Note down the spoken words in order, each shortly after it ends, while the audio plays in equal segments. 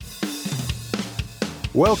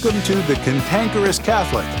Welcome to The Cantankerous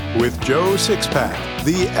Catholic with Joe Sixpack,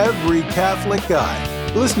 the every Catholic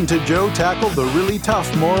guy. Listen to Joe tackle the really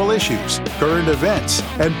tough moral issues, current events,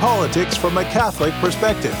 and politics from a Catholic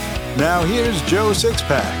perspective. Now here's Joe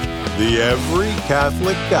Sixpack, the every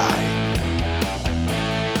Catholic guy.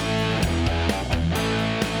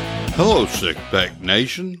 Hello, Sixpack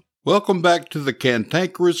Nation. Welcome back to The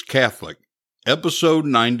Cantankerous Catholic, episode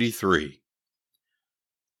 93.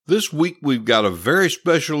 This week we've got a very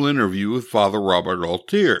special interview with Father Robert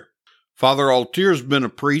Altier. Father Altier has been a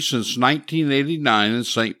priest since 1989 in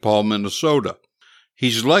St. Paul, Minnesota.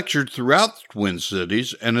 He's lectured throughout the Twin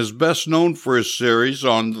Cities and is best known for his series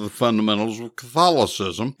on the fundamentals of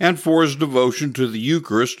Catholicism and for his devotion to the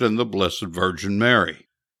Eucharist and the Blessed Virgin Mary.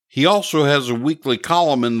 He also has a weekly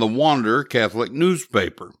column in the Wanderer Catholic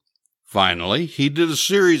newspaper. Finally, he did a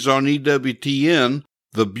series on EWTN,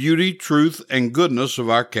 The Beauty, Truth, and Goodness of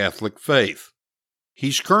Our Catholic Faith.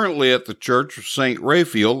 He's currently at the Church of St.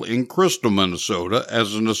 Raphael in Crystal, Minnesota,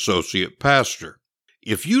 as an associate pastor.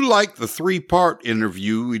 If you like the three-part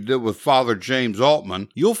interview we did with Father James Altman,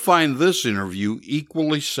 you'll find this interview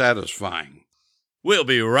equally satisfying. We'll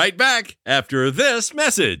be right back after this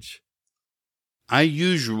message. I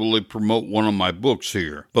usually promote one of my books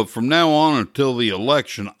here, but from now on until the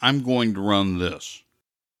election, I'm going to run this.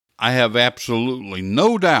 I have absolutely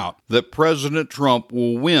no doubt that President Trump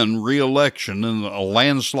will win re-election in a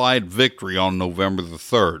landslide victory on November the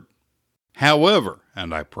 3rd. However,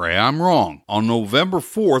 and I pray I'm wrong, on November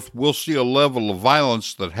 4th we'll see a level of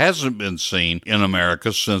violence that hasn't been seen in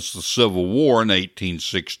America since the Civil War in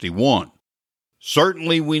 1861.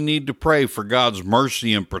 Certainly we need to pray for God's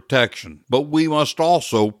mercy and protection, but we must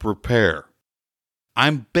also prepare.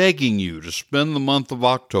 I'm begging you to spend the month of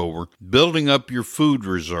October building up your food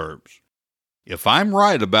reserves. If I'm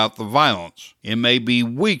right about the violence, it may be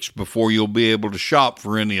weeks before you'll be able to shop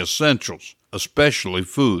for any essentials, especially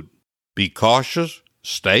food. Be cautious,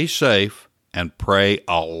 stay safe, and pray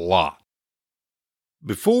a lot.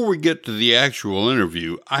 Before we get to the actual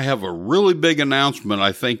interview, I have a really big announcement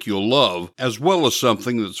I think you'll love, as well as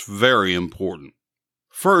something that's very important.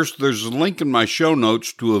 First, there's a link in my show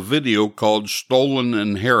notes to a video called Stolen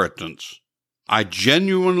Inheritance. I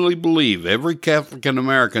genuinely believe every Catholic in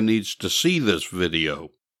America needs to see this video.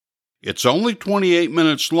 It's only 28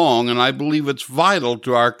 minutes long, and I believe it's vital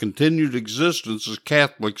to our continued existence as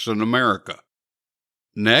Catholics in America.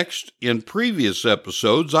 Next, in previous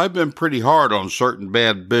episodes, I've been pretty hard on certain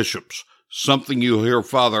bad bishops, something you'll hear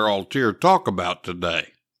Father Altier talk about today.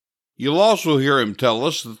 You'll also hear him tell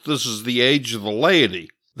us that this is the age of the laity,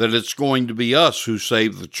 that it's going to be us who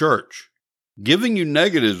save the church. Giving you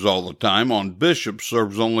negatives all the time on bishops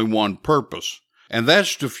serves only one purpose, and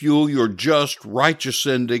that's to fuel your just, righteous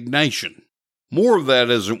indignation. More of that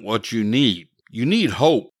isn't what you need. You need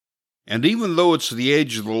hope. And even though it's the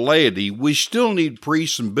age of the laity, we still need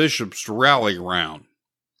priests and bishops to rally around.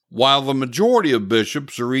 While the majority of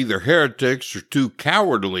bishops are either heretics or too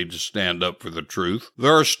cowardly to stand up for the truth,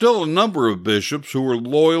 there are still a number of bishops who are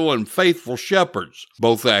loyal and faithful shepherds,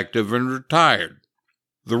 both active and retired.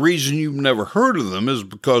 The reason you've never heard of them is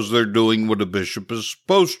because they're doing what a bishop is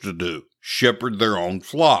supposed to do, shepherd their own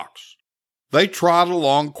flocks. They trot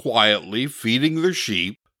along quietly, feeding their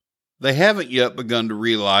sheep. They haven't yet begun to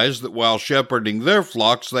realize that while shepherding their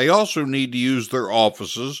flocks, they also need to use their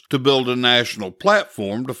offices to build a national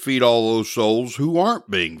platform to feed all those souls who aren't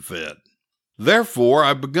being fed. Therefore,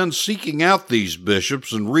 I've begun seeking out these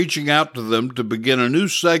bishops and reaching out to them to begin a new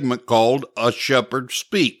segment called A Shepherd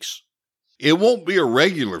Speaks. It won't be a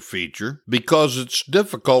regular feature because it's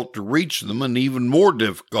difficult to reach them and even more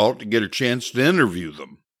difficult to get a chance to interview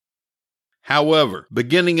them. However,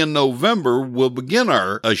 beginning in November, we'll begin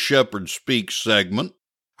our A Shepherd Speaks segment.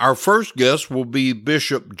 Our first guest will be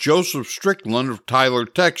Bishop Joseph Strickland of Tyler,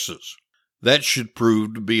 Texas. That should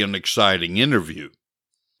prove to be an exciting interview.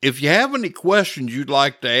 If you have any questions you'd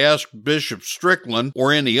like to ask Bishop Strickland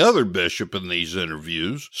or any other bishop in these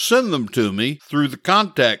interviews, send them to me through the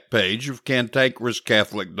contact page of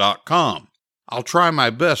cantankerouscatholic.com. I'll try my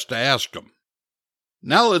best to ask them.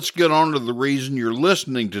 Now let's get on to the reason you're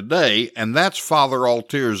listening today, and that's Father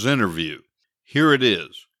Altier's interview. Here it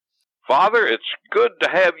is. Father, it's good to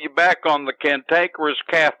have you back on the Cantankerous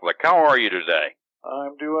Catholic. How are you today?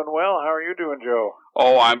 I'm doing well. How are you doing, Joe?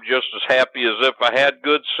 Oh, I'm just as happy as if I had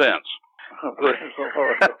good sense. Praise the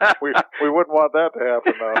Lord. We wouldn't want that to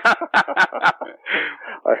happen, though.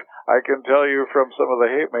 I can tell you from some of the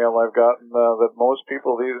hate mail I've gotten that most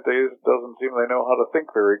people these days doesn't seem they know how to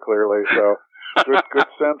think very clearly, so... Good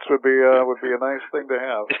sense would be a nice thing to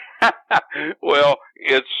have. Well,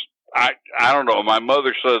 it's I don't know. My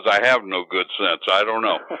mother says I have no good sense. I don't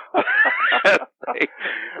know.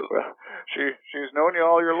 Well, she's known you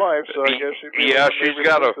all your life, so I guess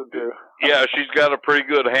she's got a pretty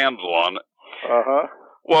good handle on it. Uh-huh.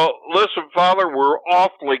 Well, listen, Father, we're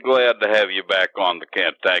awfully glad to have you back on the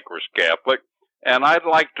Cantankerous Catholic, and I'd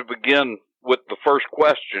like to begin with the first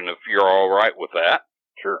question, if you're all right with that.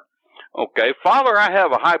 Sure. Okay, Father, I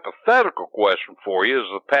have a hypothetical question for you as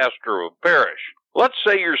the pastor of a parish. Let's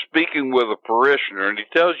say you're speaking with a parishioner and he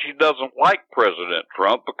tells you he doesn't like President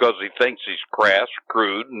Trump because he thinks he's crass,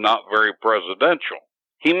 crude, and not very presidential.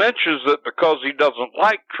 He mentions that because he doesn't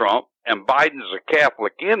like Trump and Biden's a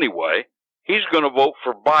Catholic anyway, he's going to vote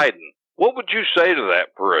for Biden. What would you say to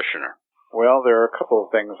that parishioner? Well, there are a couple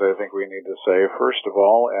of things I think we need to say. First of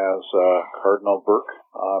all, as Cardinal Burke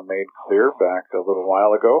made clear back a little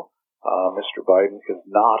while ago, Mr. Biden is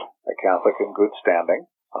not a Catholic in good standing,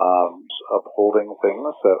 upholding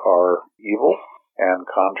things that are evil and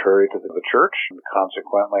contrary to the church, and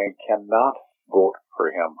consequently cannot vote for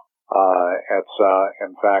him.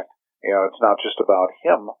 In fact, it's not just about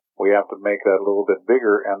him. We have to make that a little bit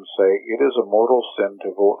bigger and say it is a mortal sin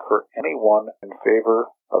to vote for anyone in favor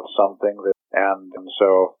of something that, and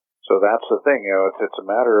so that's the thing. It's a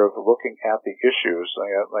matter of looking at the issues.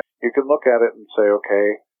 You can look at it and say, okay,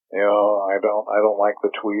 I don't like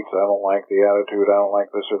the tweets, I don't like the attitude, I don't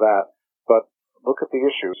like this or that. But look at the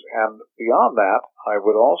issues. And beyond that, I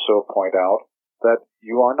would also point out that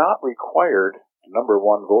you are not required to, number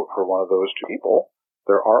one, vote for one of those two people.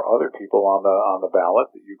 There are other people on the ballot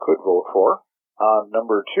that you could vote for.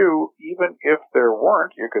 Number two, even if there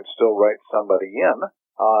weren't, you could still write somebody in.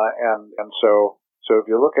 So if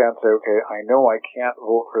you look at it and say, okay, I know I can't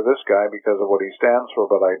vote for this guy because of what he stands for,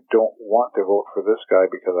 but I don't want to vote for this guy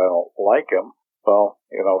because I don't like him. Well,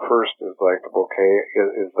 first is like, okay,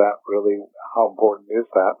 is that really, how important is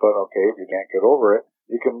that? But okay, if you can't get over it,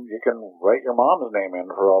 you can write your mom's name in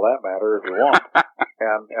for all that matter if you want.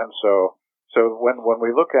 So when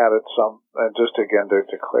we look at it, and just again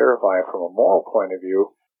to clarify from a moral point of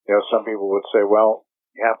view, some people would say, well,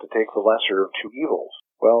 you have to take the lesser of two evils.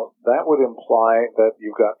 Well, that would imply that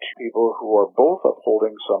you've got two people who are both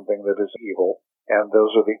upholding something that is evil, and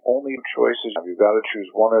those are the only choices. If you've got to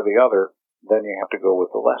choose one or the other, then you have to go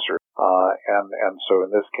with the lesser. And so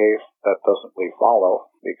in this case, that doesn't really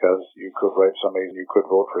follow, because you could write somebody, you could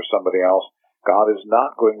vote for somebody else. God is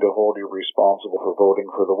not going to hold you responsible for voting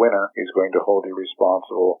for the winner. He's going to hold you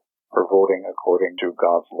responsible for voting according to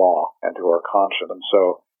God's law and to our conscience. And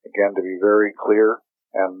so, again, to be very clear,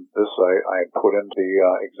 and this I put into the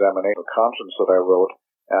examination of conscience that I wrote,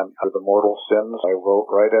 and for the mortal sins, I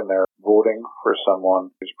wrote right in there, voting for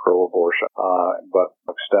someone who's pro-abortion. But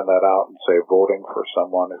extend that out and say voting for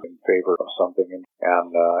someone who's in favor of something.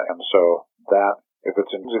 And so that, if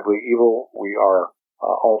it's intrinsically evil, we are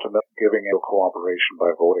ultimately giving it cooperation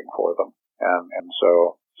by voting for them. And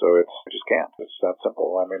so it's, you just can't. It's that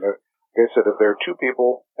simple. I mean, like I said, if there are two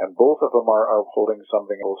people and both of them are upholding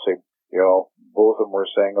something, we'll say, both of them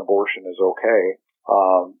are saying abortion is okay,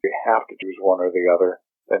 you have to choose one or the other.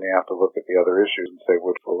 Then you have to look at the other issues and say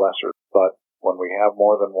which were lesser. But when we have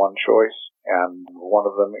more than one choice, and one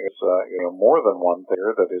of them is more than one thing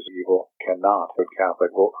that is evil, cannot a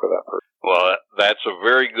Catholic vote for that person. Well, that's a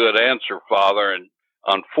very good answer, Father, and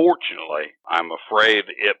unfortunately, I'm afraid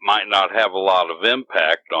it might not have a lot of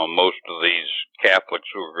impact on most of these Catholics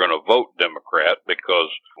who are going to vote Democrat, because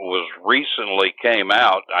it was recently came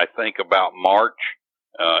out, I think about March,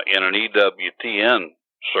 in an EWTN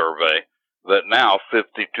survey, that now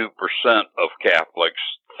 52% of Catholics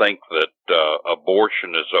think that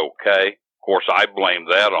abortion is okay. Of course, I blame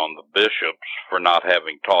that on the bishops for not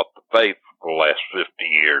having taught the faith for the last 50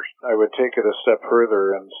 years. I would take it a step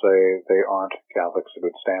further and say they aren't Catholics in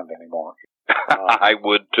good standing anymore. I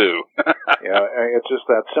would too. Yeah, it's just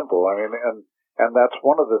that simple. I mean, and that's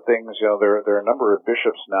one of the things. There are a number of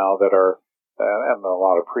bishops now that are, and a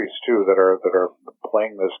lot of priests too, that are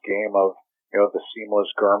playing this game of the seamless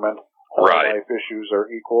garment. All right. Life issues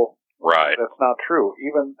are equal. Right. That's not true.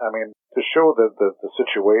 Even, to show the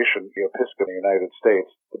situation, the Episcopate in the United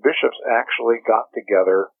States, the bishops actually got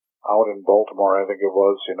together out in Baltimore, I think it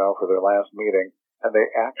was, for their last meeting, and they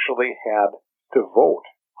actually had to vote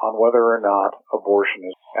on whether or not abortion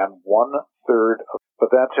is, and 1/3 of,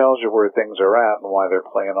 but that tells you where things are at and why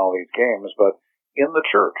they're playing all these games. But in the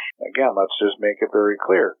church, again, let's just make it very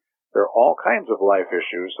clear, there are all kinds of life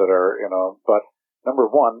issues that are, but number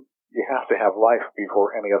one, you have to have life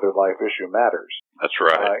before any other life issue matters. That's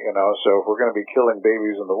right. So if we're going to be killing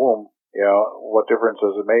babies in the womb, what difference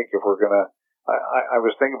does it make if we're going to, I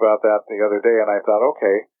was thinking about that the other day, and I thought,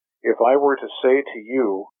 okay, if I were to say to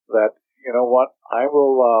you that, you know what, I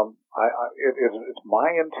will, it's my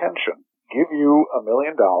intention, give you $1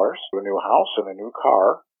 million, a new house and a new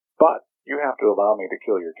car, but you have to allow me to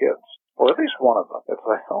kill your kids, or at least one of them. It's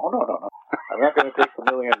like, oh, no. I'm not going to take the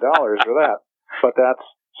 $1 million for that. But that's,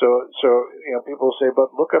 so, people say,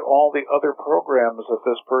 but look at all the other programs that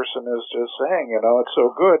this person is just saying, it's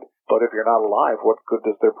so good, but if you're not alive, what good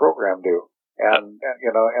does their program do? And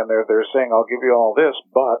they're saying, I'll give you all this,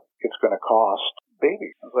 but it's going to cost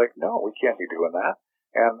babies. It's like, no, we can't be doing that.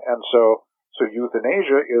 And so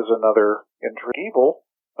euthanasia is another evil,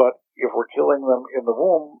 but if we're killing them in the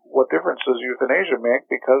womb, what difference does euthanasia make?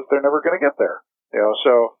 Because they're never going to get there.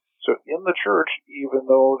 So in the church, even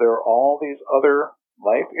though there are all these other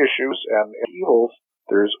life issues and evils,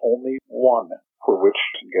 there's only one for which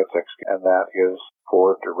it gets executed, and that is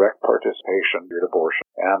for direct participation in abortion.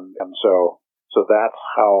 And so that's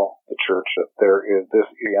how the church, that there is this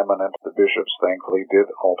preeminent, the bishops thankfully did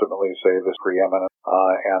ultimately say this preeminent,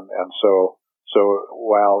 and so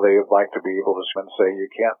while they'd like to be able to say you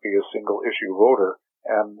can't be a single issue voter,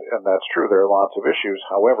 and that's true, there are lots of issues,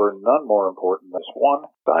 however, none more important than this one.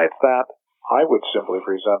 Besides that, I would simply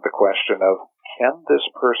present the question of, can this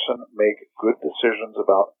person make good decisions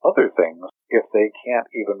about other things if they can't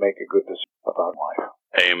even make a good decision about life?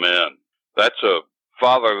 Amen.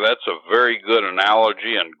 Father, that's a very good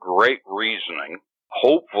analogy and great reasoning.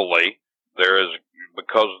 Hopefully,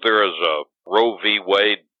 because there is a Roe v.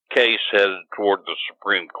 Wade case headed toward the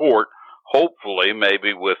Supreme Court, hopefully,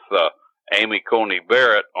 maybe with Amy Coney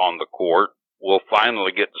Barrett on the court, we'll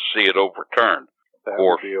finally get to see it overturned. That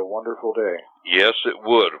would be a wonderful day. Yes, it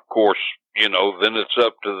would. Of course, then it's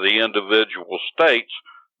up to the individual states,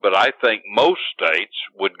 but I think most states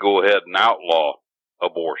would go ahead and outlaw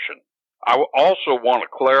abortion. I also want to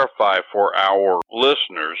clarify for our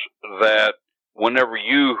listeners that whenever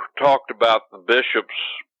you talked about the bishops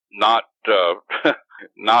not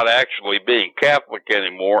actually being Catholic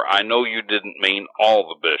anymore, I know you didn't mean all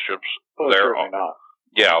the bishops. Oh, certainly not.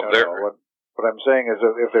 Yeah, what I'm saying is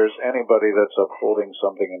that if there's anybody that's upholding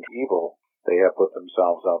something evil, they have put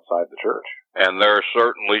themselves outside the church. And there are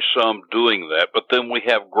certainly some doing that, but then we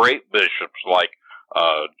have great bishops like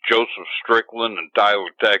Joseph Strickland in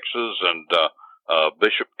Tyler, Texas, and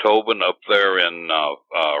Bishop Tobin up there in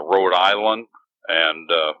Rhode Island, and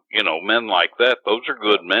men like that. Those are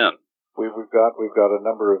good men. We've got a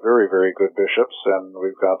number of very, very good bishops, and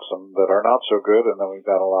we've got some that are not so good, and then we've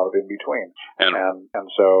got a lot of in between.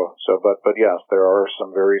 But yes, there are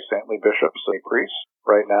some very saintly bishops and priests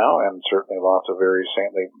right now, and certainly lots of very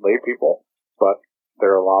saintly lay people. But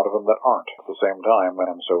there are a lot of them that aren't at the same time,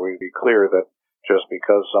 and so we'd be clear that just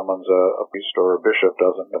because someone's a priest or a bishop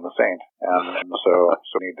doesn't mean a saint, and so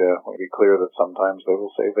we need to be clear that sometimes they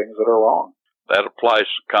will say things that are wrong. That applies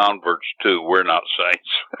to converts, too. We're not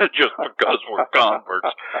saints, just because we're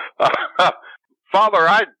converts. Father,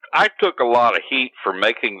 I took a lot of heat for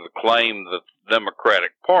making the claim that the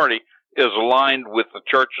Democratic Party is aligned with the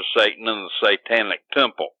Church of Satan and the Satanic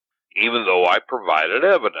Temple, even though I provided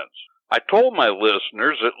evidence. I told my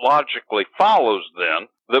listeners it logically follows, then,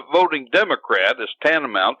 that voting Democrat is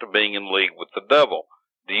tantamount to being in league with the devil.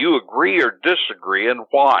 Do you agree or disagree, and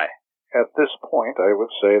why? At this point, I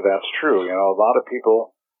would say that's true. A lot of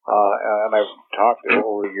people, and I've talked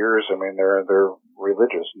over years, they're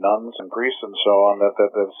religious, nuns and priests and so on, that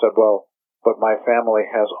said, well, but my family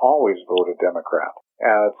has always voted Democrat.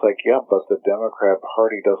 And it's like, yeah, but the Democrat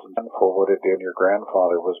Party doesn't stand for what it did. Your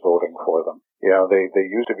grandfather was voting for them. They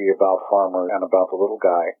used to be about farmers and about the little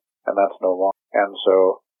guy, and that's no longer. And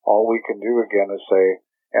so all we can do again is say,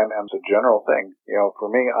 and it's a general thing, for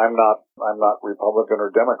me, I'm not Republican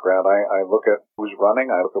or Democrat. I look at who's running,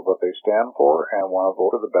 I look at what they stand for, and want to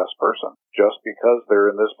vote for the best person. Just because they're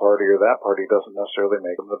in this party or that party doesn't necessarily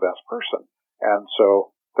make them the best person. And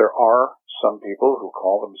so there are some people who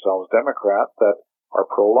call themselves Democrat that are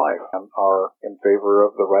pro-life and are in favor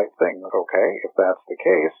of the right thing. Okay, if that's the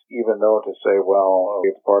case, even though to say, well,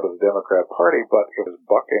 it's part of the Democrat Party, but it is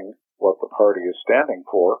bucking what the party is standing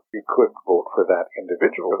for, you could vote for that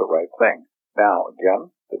individual for the right thing. Now, again,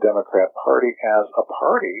 the Democrat Party as a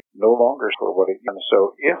party no longer for what it is. And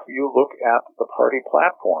so if you look at the party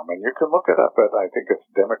platform, and you can look it up at, I think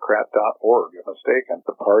it's democrat.org, if I'm mistaken,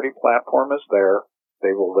 the party platform is there.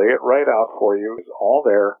 They will lay it right out for you. It's all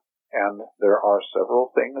there. And there are several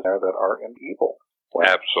things there that are in evil.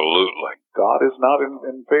 Absolutely. God is not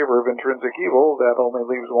in favor of intrinsic evil. That only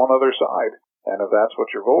leaves one other side. And if that's what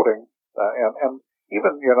you're voting, and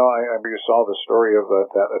even, I you saw the story of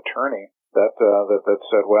that attorney that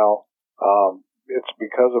said, well, it's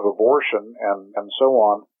because of abortion and so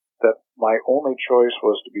on that my only choice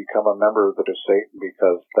was to become a member of the Satan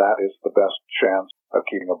because that is the best chance of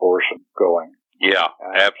keeping abortion going. Yeah,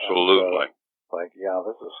 absolutely.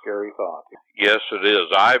 This is a scary thought. Yes, it is.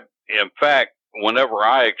 In fact, whenever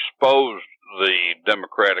I exposed the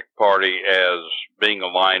Democratic Party as being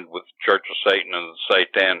aligned with the Church of Satan and the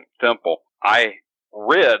Satanic Temple, I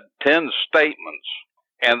read 10 statements,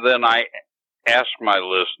 and then I asked my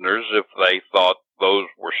listeners if they thought those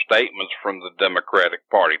were statements from the Democratic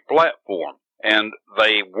Party platform. And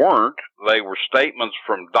they weren't. They were statements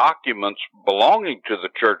from documents belonging to the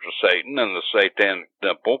Church of Satan and the Satanic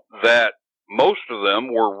Temple that most of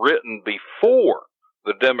them were written before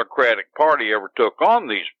the Democratic Party ever took on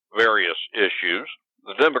these various issues.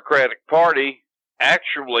 The Democratic Party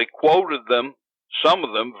actually quoted them, some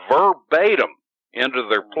of them, verbatim into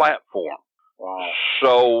their platform. Wow.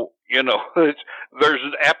 So,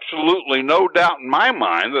 there's absolutely no doubt in my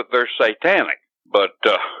mind that they're satanic. But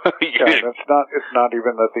it's not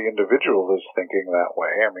even that the individual is thinking that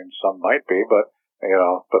way. I mean, some might be, but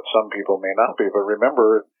some people may not be. But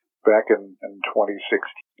remember, back in 2016,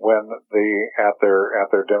 when at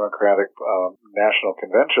their Democratic National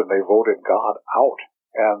Convention, they voted God out,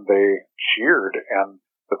 and they cheered, and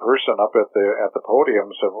the person up at the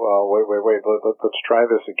podium said, "Well, wait, let's try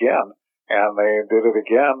this again." And they did it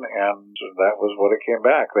again, and that was what it came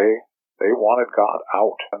back. They wanted God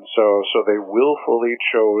out, and so they willfully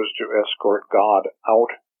chose to escort God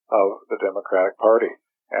out of the Democratic Party.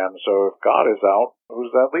 And so if God is out,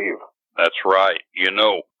 who's that leave? That's right.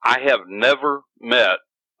 I have never met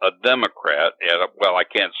a Democrat, well, I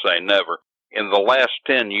can't say never. In the last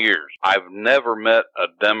 10 years, I've never met a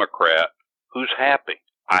Democrat who's happy.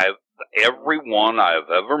 Everyone I've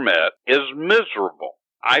ever met is miserable.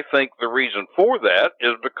 I think the reason for that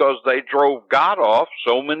is because they drove God off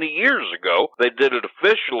so many years ago. They did it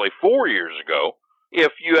officially 4 years ago.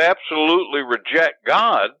 If you absolutely reject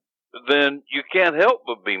God, then you can't help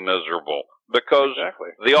but be miserable, because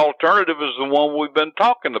the alternative is the one we've been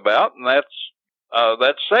talking about, and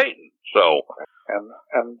that's Satan. So,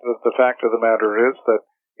 and the fact of the matter is that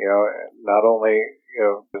not only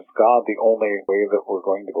is God the only way that we're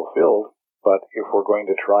going to be fulfilled, but if we're going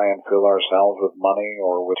to try and fill ourselves with money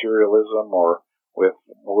or with materialism or with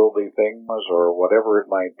worldly things or whatever it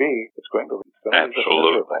might be, it's going to be miserable.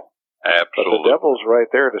 Absolutely. But the devil's right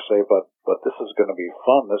there to say, but this is going to be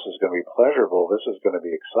fun, this is going to be pleasurable, this is going to be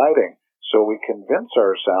exciting. So we convince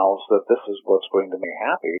ourselves that this is what's going to make me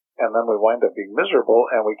happy, and then we wind up being miserable,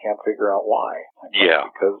 and we can't figure out why. Yeah.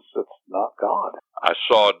 Because it's not God. I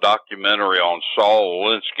saw a documentary on Saul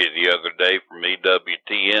Alinsky the other day from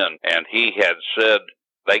EWTN, and he had said,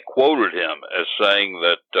 they quoted him as saying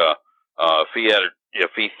that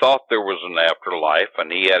if he thought there was an afterlife and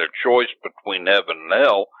he had a choice between heaven and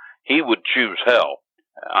hell, he would choose hell.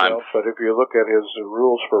 But if you look at his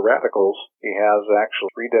rules for radicals, he has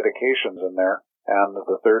actually 3 dedications in there, and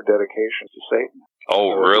the 3rd dedication is to Satan.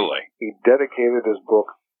 Oh, so really? He dedicated his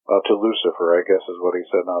book to Lucifer, I guess is what he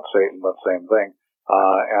said, not Satan, but same thing,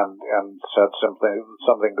 and said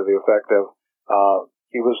something to the effect of,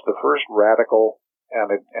 he was the first radical,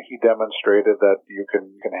 and he demonstrated that you can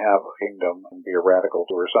have a kingdom and be a radical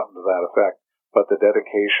too, or something to that effect. But the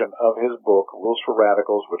dedication of his book, Rules for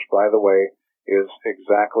Radicals, which, by the way, is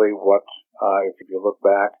exactly what, if you look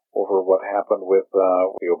back over what happened with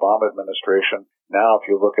the Obama administration, now if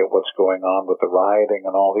you look at what's going on with the rioting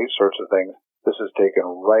and all these sorts of things, this is taken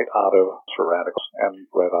right out of for radicals and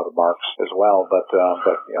right out of Marx as well. But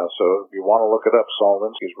so if you want to look it up, Saul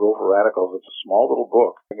Alinsky's Rule for Radicals, it's a small little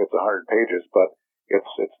book. I think it's 100 pages, but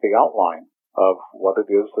it's the outline of what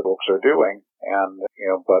it is the books are doing, and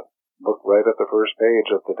but look right at the first page,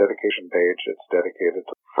 at the dedication page. It's dedicated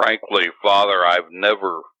to. Frankly, Father, I've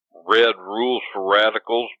never read Rules for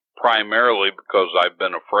Radicals, primarily because I've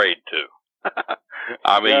been afraid to.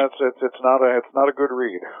 I mean, it's not a good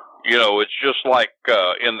read. It's just like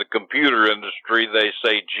in the computer industry, they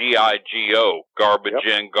say GIGO, garbage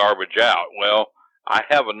in, garbage out. Well, I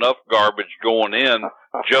have enough garbage going in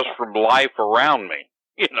just from life around me,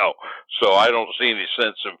 so I don't see any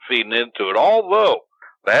sense in feeding into it. Although,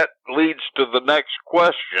 that leads to the next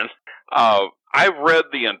question. I've read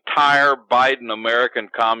the entire Biden American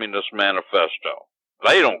Communist Manifesto.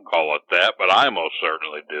 They don't call it that, but I most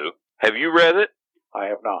certainly do. Have you read it? I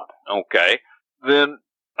have not. Okay. Then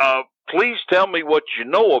please tell me what you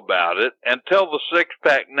know about it, and tell the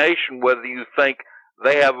Six-Pack Nation whether you think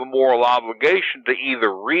they have a moral obligation to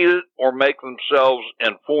either read it or make themselves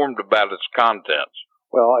informed about its contents.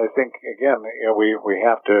 Well, I think again, we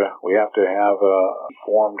have to have a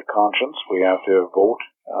informed conscience. We have to vote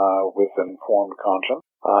with an informed conscience.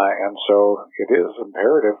 And so it is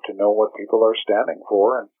imperative to know what people are standing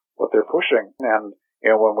for and what they're pushing. And,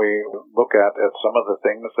 when we look at some of the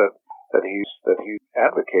things that he's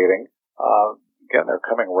advocating, again, they're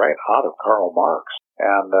coming right out of Karl Marx.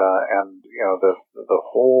 And the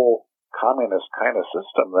whole communist kind of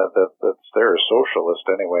system that's there is socialist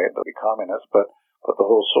anyway, it'll be communist, but the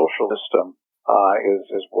whole social system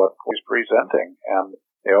is what he's presenting. And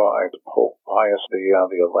Pope Pius the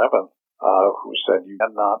 11th, who said you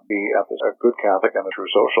cannot be a good Catholic and a true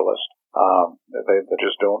socialist. They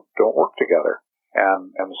just don't work together.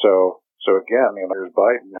 And so again, here's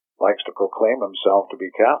Biden likes to proclaim himself to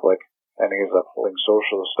be Catholic, and he's upholding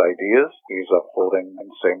socialist ideas. He's upholding,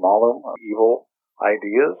 say, malum, evil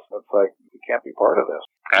ideas. It's like, you can't be part of this.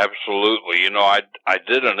 Absolutely. I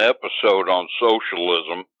did an episode on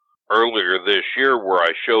socialism earlier this year where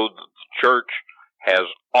I showed that the church has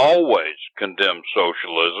always condemned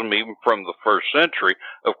socialism, even from the first century.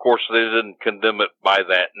 Of course, they didn't condemn it by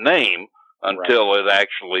that name until it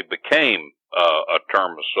actually became a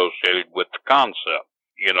term associated with the concept.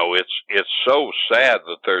 It's so sad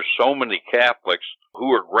that there's so many Catholics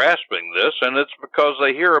who are grasping this, and it's because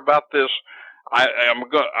they hear about this. I'm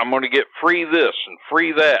going to get free this and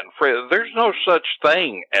free that and free. There's no such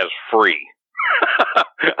thing as free.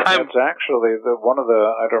 It's actually one of the,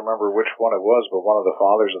 I don't remember which one it was, but one of the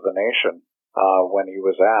fathers of the nation, when he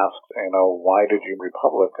was asked, why did you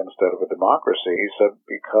republic instead of a democracy? He said,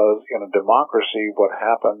 because in a democracy, what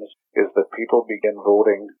happens is that people begin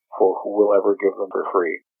voting for who will ever give them for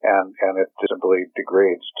free, and it simply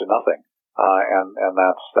degrades to nothing. And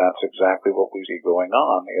that's exactly what we see going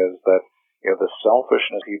on, is that the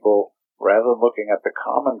selfishness of people, rather than looking at the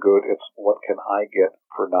common good, it's what can I get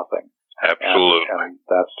for nothing. Absolutely. And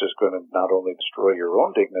that's just going to not only destroy your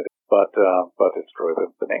own dignity, but destroy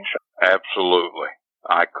the nation. Absolutely.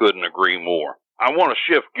 I couldn't agree more. I want to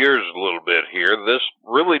shift gears a little bit here. This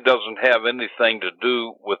really doesn't have anything to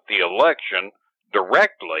do with the election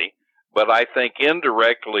directly, but I think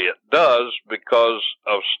indirectly it does because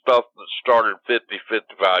of stuff that started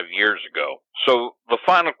 55 years ago. So the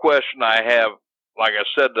final question I have, like I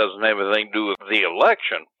said, doesn't have anything to do with the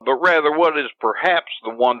election, but rather what is perhaps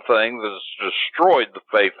the one thing that has destroyed the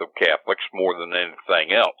faith of Catholics more than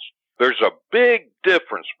anything else. There's a big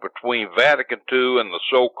difference between Vatican II and the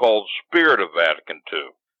so-called spirit of Vatican II.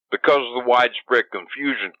 Because of the widespread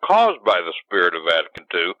confusion caused by the spirit of Vatican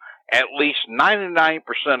II, at least 99%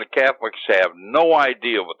 of Catholics have no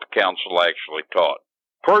idea what the Council actually taught.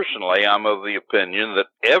 Personally, I'm of the opinion that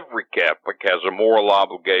every Catholic has a moral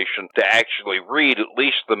obligation to actually read at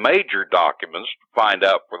least the major documents to find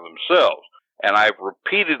out for themselves, and I've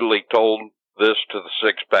repeatedly told this to the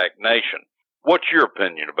Six-Pack Nation. What's your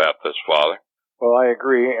opinion about this, Father? Well, I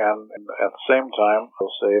agree, and at the same time,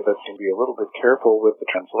 I'll say that you be a little bit careful with the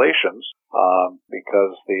translations,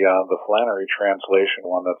 because the Flannery translation,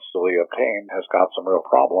 one that's still obtained, has got some real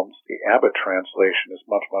problems. The Abbott translation is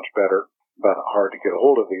much, much better, but hard to get a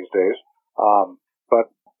hold of these days.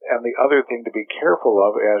 And the other thing to be careful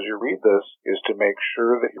of as you read this is to make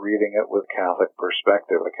sure that you're reading it with Catholic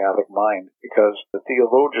perspective, a Catholic mind, because the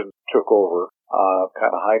theologians took over,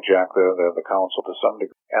 kind of hijacked the council to some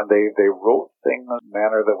degree, and they wrote things in a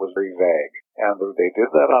manner that was very vague. And they did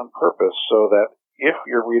that on purpose so that if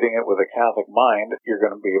you're reading it with a Catholic mind, you're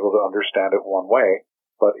going to be able to understand it one way.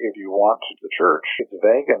 But if you want the church, it's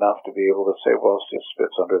vague enough to be able to say, well, this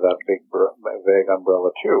fits under that big vague umbrella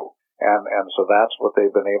too. And so that's what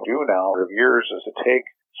they've been able to do now over years, is to take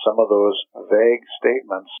some of those vague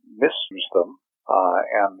statements, misuse them,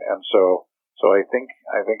 and so I think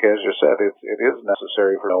as you said, it is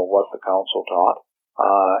necessary to know what the council taught,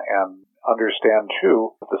 and understand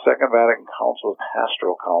too that the Second Vatican Council is a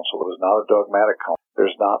pastoral council. It was not a dogmatic council.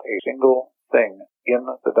 There's not a single thing in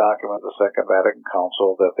the document of the Second Vatican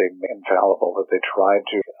Council that they made infallible, that they tried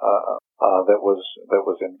to that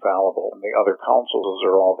was infallible. And the other councils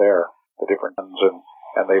are all there, the different ones,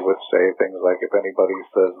 and they would say things like, if anybody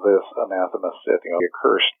says this, anathema sit, you're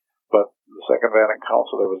cursed. But the Second Vatican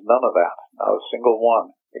Council, there was none of that, not a single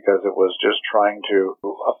one, because it was just trying to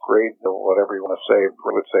upgrade, whatever you want to say,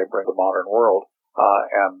 bring the modern world,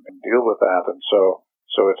 and deal with that. And so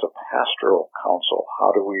it's a pastoral council.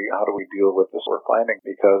 How do we deal with this? We're finding,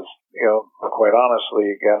 because, quite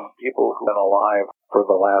honestly, again, people who've been alive for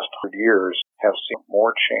the last 100 years have seen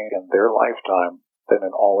more change in their lifetime than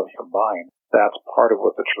in all of you combined. That's part of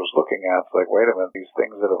what the church was looking at. It's like, wait a minute, these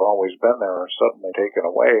things that have always been there are suddenly taken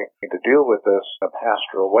away. We need to deal with this in a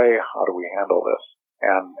pastoral way. How do we handle this?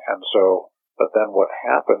 And so, but then what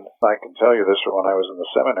happened, I can tell you this from when I was in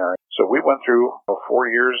the seminary. So we went through 4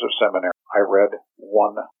 years of seminary. I read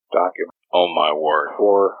one document. Oh, my word.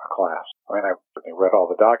 For class. I mean, I certainly read all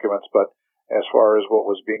the documents, but as far as what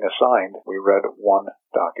was being assigned, we read one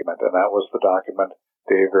document, and that was the document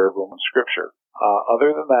De Verbum Scripture.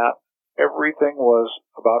 Other than that, everything was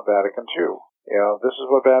about Vatican II. You know, this is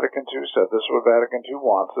what Vatican II said. This is what Vatican II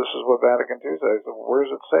wants. This is what Vatican II says. Where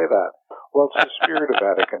does it say that? Well, it's the spirit of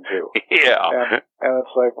Vatican II. Yeah. And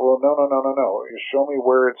it's like, well, no. You show me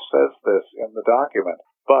where it says this in the document.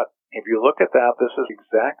 But if you look at that, this is the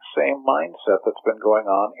exact same mindset that's been going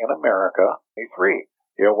on in America. 23.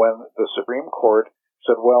 You know, when the Supreme Court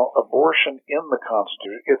said, well, abortion in the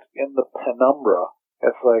Constitution, it's in the penumbra.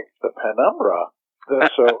 It's like, the penumbra?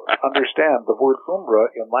 So understand, the word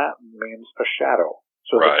umbra in Latin means a shadow.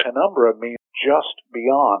 So right. The penumbra means just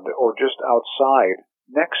beyond or just outside,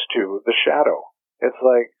 next to the shadow. It's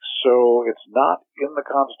like, so it's not in the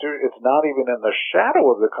Constitution, it's not even in the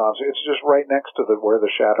shadow of the Constitution, it's just right next to where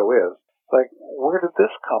the shadow is. Like, where did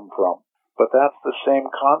this come from? But that's the same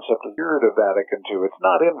concept of the spirit of Vatican II. It's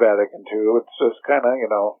not in Vatican II, it's just kind of,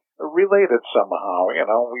 related somehow,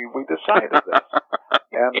 we decided this.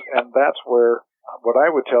 And that's where, what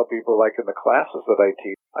I would tell people, like in the classes that I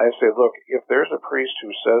teach, I say, look, if there's a priest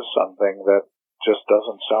who says something that just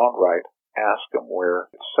doesn't sound right, ask him where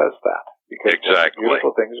it says that. Because exactly. One of the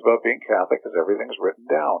beautiful things about being Catholic is everything's written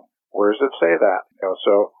down. Where does it say that?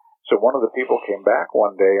 So one of the people came back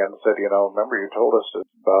one day and said, remember you told us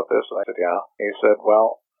about this? And I said, yeah. And he said,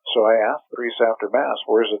 well, so I asked the priest after Mass,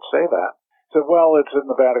 where does it say that? He said, well, it's in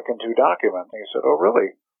the Vatican II document. And he said, oh,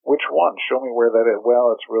 really? Which one? Show me where that is.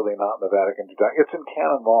 Well, it's really not in the Vatican II document. It's in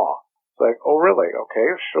canon law. It's like, oh, really? Okay,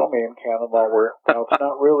 show me in canon law where. No, it's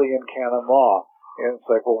not really in canon law. And it's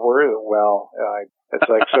like, well, where is it? Well, it's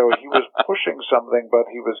like, so he was pushing something, but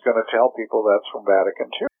he was going to tell people that's from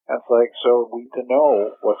Vatican II. And it's like, so we need to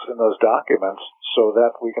know what's in those documents so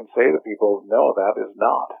that we can say to people, no, that is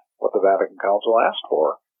not what the Vatican Council asked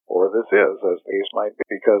for, or this is, as the case might be,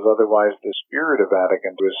 because otherwise the spirit of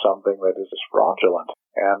Vatican II is something that is fraudulent.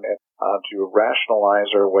 And to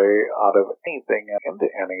rationalize our way out of anything and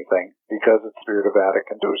into anything because it's the spirit of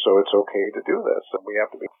Vatican II, so it's okay to do this. And we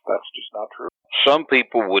have to be, that's just not true. Some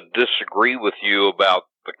people would disagree with you about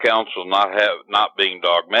the council not being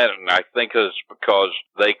dogmatic, and I think it's because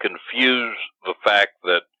they confuse the fact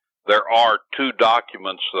that there are two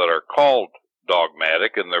documents that are called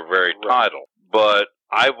dogmatic in their very title. But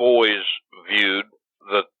I've always viewed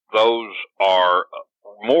that those are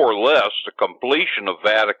more or less the completion of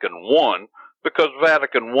Vatican I, because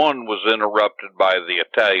Vatican I was interrupted by the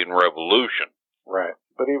Italian Revolution. Right.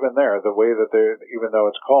 But even there, the way that even though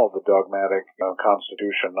it's called the dogmatic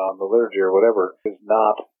constitution on the liturgy or whatever, is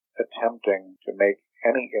not attempting to make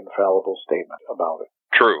any infallible statement about it.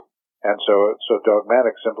 True. And so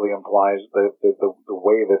dogmatic simply implies the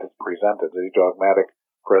way that it's presented, the dogmatic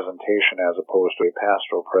presentation as opposed to a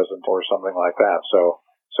pastoral present or something like that. So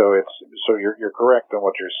you're correct in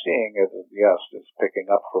what you're seeing is, yes, it's picking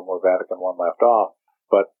up from where Vatican I left off.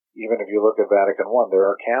 But even if you look at Vatican I, there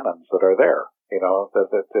are canons that are there,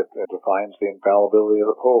 that defines the infallibility of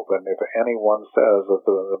the Pope. And if anyone says that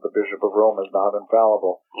the Bishop of Rome is not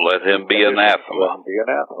infallible, let him be anathema. Let him be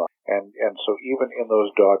anathema. And so even in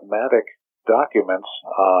those dogmatic documents,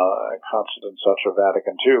 constant such of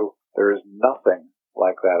Vatican II, there is nothing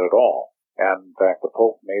like that at all. And in fact, the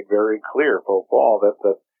Pope made very clear, Pope Paul, that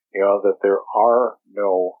there are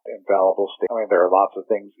no infallible statements. I mean, there are lots of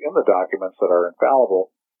things in the documents that are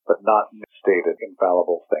infallible, but not stated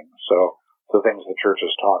infallible things. So the things the Church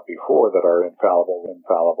has taught before that are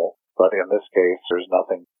infallible. But in this case, there's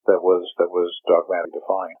nothing that was dogmatically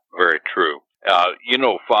defined. Very true.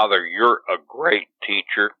 Father, you're a great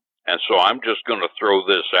teacher, and so I'm just going to throw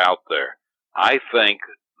this out there. I think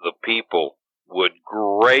the people would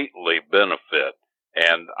greatly benefit,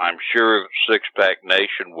 and I'm sure Six Pack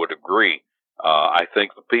Nation would agree. I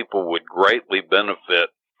think the people would greatly benefit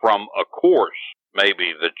from a course,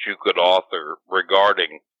 maybe, that you could author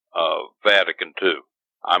regarding Vatican II.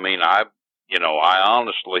 I mean, I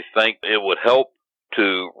honestly think it would help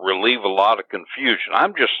to relieve a lot of confusion.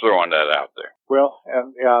 I'm just throwing that out there. Well,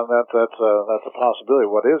 and yeah, that's a possibility.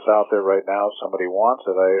 What is out there right now, if somebody wants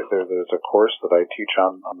it, there's a course that I teach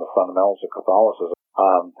on the fundamentals of Catholicism.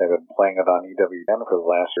 They've been playing it on EWN for the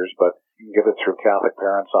last years, but you can get it through Catholic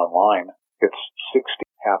Parents Online. It's 60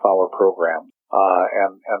 half-hour programs,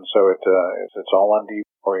 and so it's all on DVD.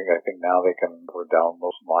 Or I think now they can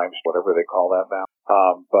download some lives, whatever they call that now.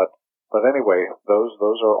 But anyway, those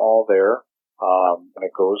are all there. And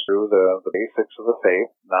it goes through the basics of the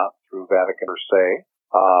faith, not through Vatican per se,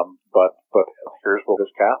 but here's what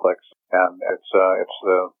is Catholics, and it's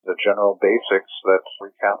the general basics that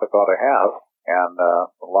every Catholic ought to have, and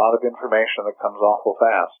a lot of information that comes awful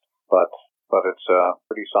fast, but it's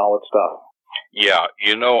pretty solid stuff. Yeah,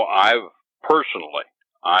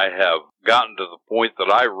 I have gotten to the point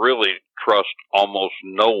that I really trust almost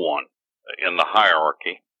no one in the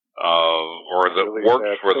hierarchy, or that really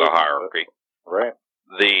works for the hierarchy. Right.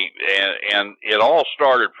 And it all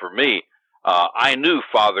started for me. I knew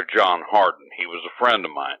Father John Hardin. He was a friend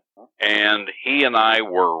of mine, and he and I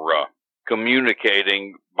were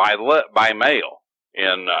communicating by mail.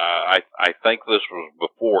 And I think this was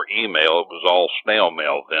before email. It was all snail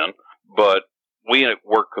mail then, but we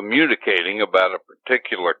were communicating about a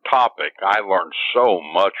particular topic. I learned so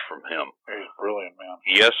much from him. He's brilliant, man.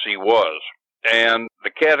 Yes, he was. And the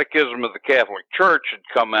Catechism of the Catholic Church had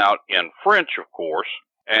come out in French, of course,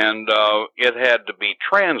 and it had to be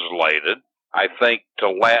translated, I think, to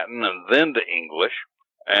Latin and then to English.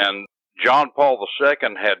 And John Paul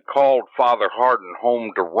II had called Father Hardin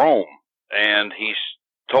home to Rome, and he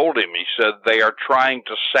told him, he said, they are trying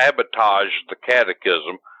to sabotage the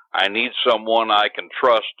catechism. I need someone I can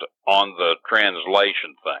trust on the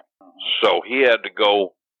translation thing. So he had to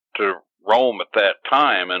go to Rome at that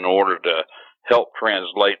time in order to help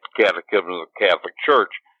translate the Catechism of the Catholic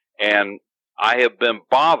Church. And I have been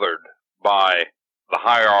bothered by the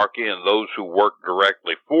hierarchy and those who work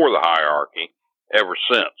directly for the hierarchy ever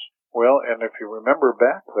since. Well, and if you remember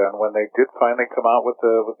back then, when they did finally come out with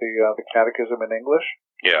the Catechism in English,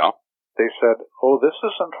 yeah, they said, "Oh, this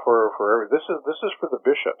isn't for this is for the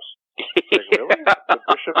bishops." Like, really? The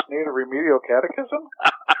bishops need a remedial catechism?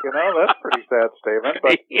 That's a pretty sad statement.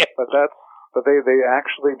 But yeah. but they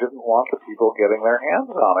actually didn't want the people getting their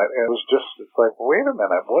hands on it. And it's like, wait a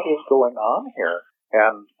minute, what is going on here?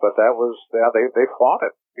 But that was they fought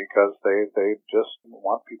it because they just didn't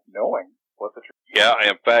want people knowing what the truth. Yeah,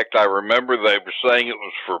 in fact, I remember they were saying it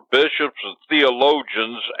was for bishops and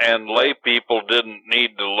theologians, and lay people didn't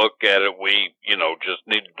need to look at it. We, just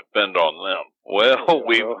need to depend on them. Well,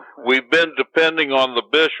 we've been depending on the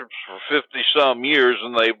bishops for 50-some years,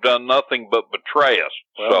 and they've done nothing but betray us.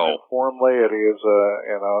 Well, informed laity is,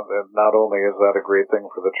 not only is that a great thing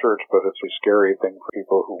for the church, but it's a scary thing for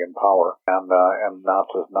people who are in power and not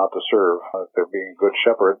to serve. If they're being a good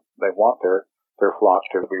shepherd, they want their flock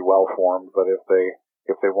to be well formed, but if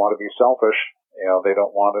they want to be selfish, they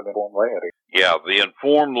don't want an informed laity. Yeah, the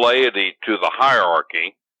informed laity to the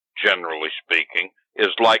hierarchy, generally speaking, is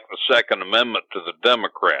like the Second Amendment to the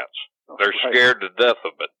Democrats. They're scared to death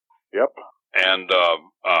of it. Yep. And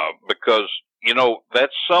because,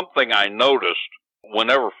 that's something I noticed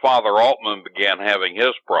whenever Father Altman began having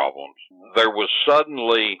his problems. There was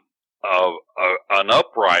suddenly an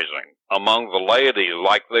uprising among the laity,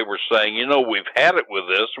 like they were saying, we've had it with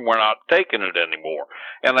this and we're not taking it anymore.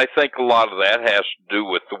 And I think a lot of that has to do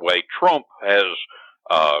with the way Trump has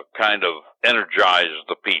kind of energized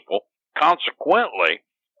the people. Consequently,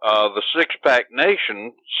 the six-pack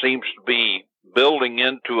nation seems to be building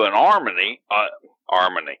into an army,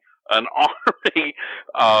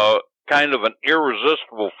 kind of an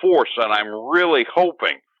irresistible force. And I'm really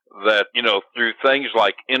hoping that, through things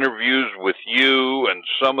like interviews with you and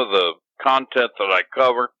some of the content that I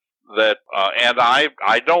cover, that, and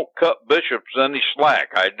I don't cut bishops any slack.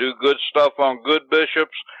 I do good stuff on good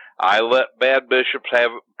bishops. I let bad bishops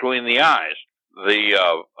have it between the eyes.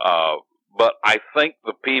 But I think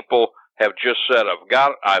the people have just said,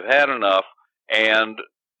 I've had enough, and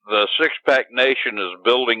the six-pack nation is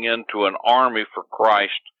building into an army for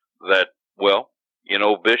Christ that,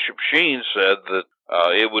 Bishop Sheen said that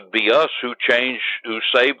it would be us who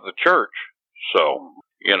saved the church. So,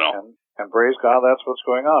 And praise God, that's what's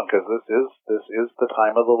going on, because this is the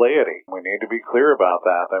time of the laity. We need to be clear about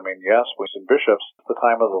that. I mean, yes, we as bishops, it's the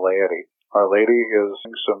time of the laity. Our Lady is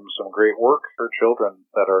doing some great work for children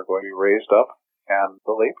that are going to be raised up, and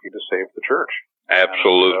the lay people to save the church.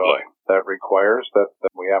 Absolutely. And, that requires that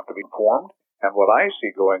we have to be informed. And what I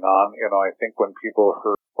see going on, I think when people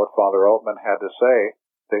heard what Father Altman had to say,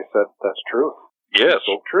 they said, that's truth. Yes.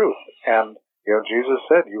 He spoke truth. And, Jesus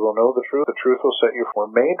said, you will know the truth will set you free.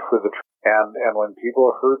 We're made for the truth. And when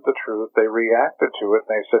people heard the truth, they reacted to it,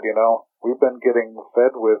 and they said, we've been getting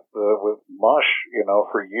fed with mush,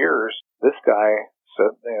 for years. This guy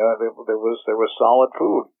said, there was solid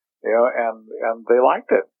food, and they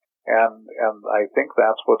liked it. And I think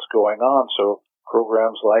that's what's going on. So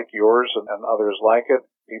programs like yours and others like it,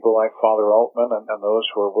 people like Father Altman and those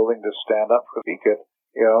who are willing to stand up for it,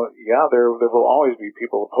 there will always be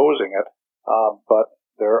people opposing it, but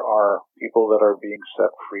there are people that are being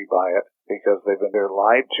set free by it because they've been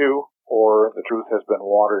lied to, or the truth has been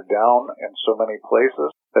watered down in so many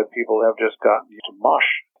places that people have just gotten used to mush.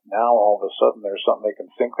 now all of a sudden there's something they can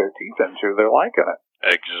sink their teeth into. They're liking it.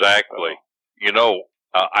 Exactly. You know,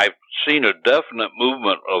 I've seen a definite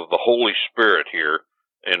movement of the Holy Spirit here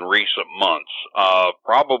in recent months.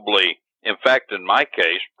 Probably, in fact, in my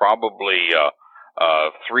case, probably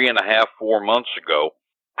 3.5, 4 months ago,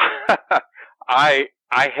 I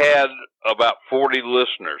had about 40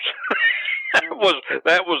 listeners.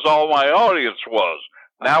 that was all my audience was.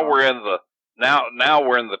 Now we're in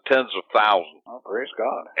the tens of thousands. Oh, praise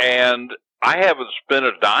God. And I haven't spent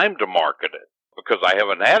a dime to market it because I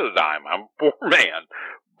haven't had a dime. I'm a poor man.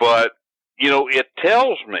 But, you know, it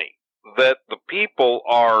tells me that the people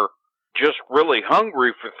are just really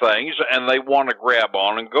hungry for things and they want to grab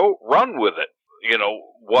on and go run with it. You know,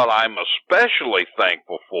 what I'm especially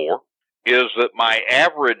thankful for is that my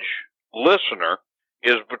average listener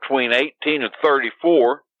is between 18 and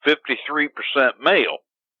 34, 53% male.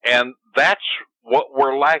 And that's what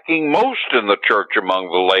we're lacking most in the church among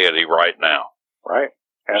the laity right now. Right.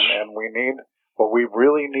 And we need, what we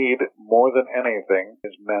really need more than anything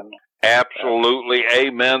is men. Absolutely.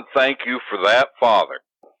 Amen. Thank you for that, Father.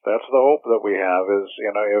 That's the hope that we have is,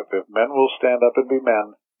 you know, if men will stand up and be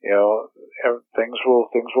men, you know, things will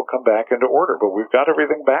come back into order. But we've got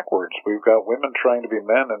everything backwards. We've got women trying to be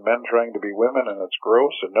men and men trying to be women, and it's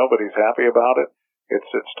gross and nobody's happy about it. It's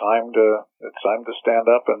time to stand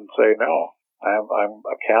up and say, no, I'm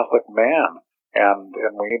a Catholic man, and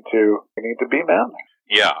we need to be men.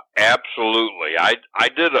 Yeah, absolutely. I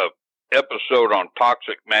did a episode on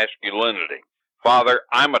toxic masculinity. Father,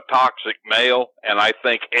 I'm a toxic male, and I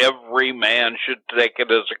think every man should take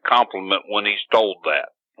it as a compliment when he's told that.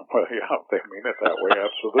 Well, yeah, they mean it that way,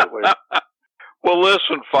 absolutely. Well,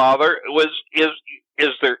 listen, Father,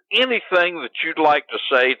 is there anything that you'd like to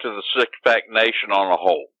say to the Six Pack Nation on a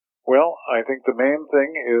whole? Well, I think the main thing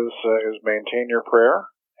is maintain your prayer,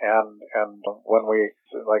 and when we,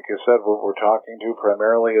 like you said, we're talking to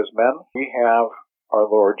primarily as men, we have our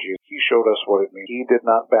Lord Jesus. He showed us what it means. He did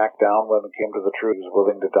not back down when it came to the truth. He was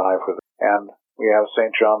willing to die for them. And we have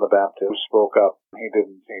St. John the Baptist who spoke up. He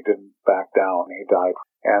didn't back down. He died.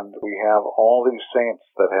 And we have all these saints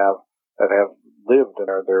that have lived and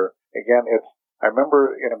are there. Again, I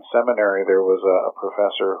remember in seminary there was a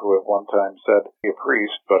professor who at one time said, be a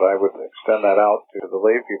priest, but I would extend that out to the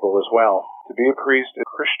lay people as well. To be a priest is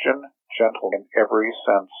Christian, gentle in every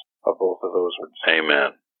sense of both of those words.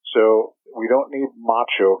 Amen. So we don't need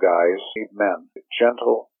macho guys, we need men,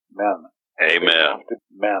 gentle men. Amen. They have to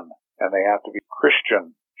be men, and they have to be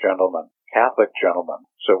Christian gentlemen, Catholic gentlemen.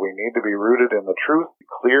 So we need to be rooted in the truth, be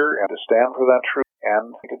clear, and to stand for that truth,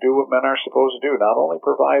 and to do what men are supposed to do, not only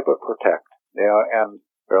provide, but protect. You know, and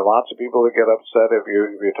there are lots of people that get upset if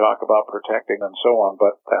you talk about protecting and so on,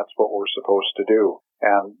 but that's what we're supposed to do.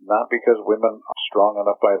 And not because women are strong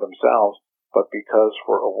enough by themselves, but because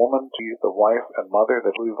for a woman to be the wife and mother,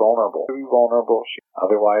 that will be vulnerable. To be vulnerable,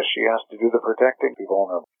 otherwise she has to do the protecting, be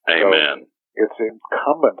vulnerable. Amen. So it's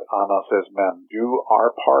incumbent on us as men, do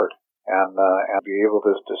our part, and be able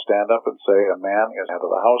to stand up and say a man is head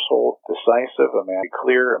of the household, decisive, a man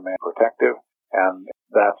clear, a man protective, and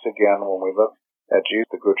that's again when we look at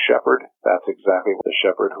Jesus, the Good Shepherd, that's exactly the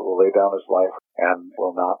shepherd who will lay down his life and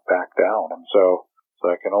will not back down. And so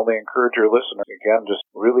I can only encourage your listeners, again, just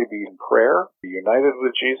really be in prayer, be united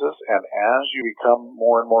with Jesus, and as you become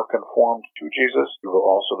more and more conformed to Jesus, you will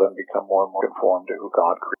also then become more and more conformed to who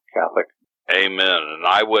God created, Catholic. Amen. And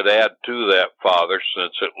I would add to that, Father,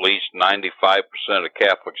 since at least 95% of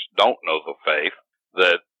Catholics don't know the faith,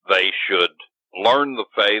 that they should learn the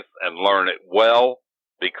faith and learn it well,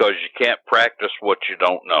 because you can't practice what you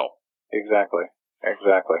don't know. Exactly.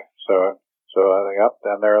 So yep,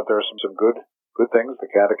 and there are some good things, the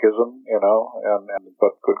catechism, you know,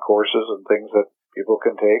 but good courses and things that people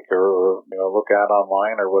can take or look at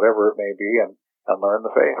online or whatever it may be and learn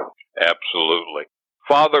the faith. Absolutely.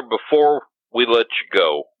 Father, before we let you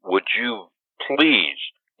go, would you please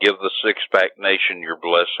give the Six Pack Nation your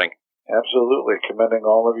blessing? Absolutely. Commending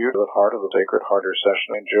all of you to the heart of the Sacred Heart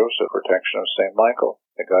Intercession of St. Joseph, protection of St. Michael,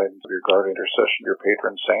 the guidance of your guardian intercession, your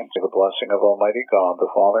patron saints, the blessing of Almighty God,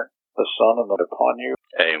 the Father, the Son, and the Holy Spirit upon you.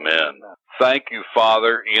 Amen. Thank you,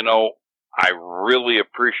 Father. You know, I really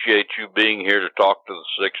appreciate you being here to talk to the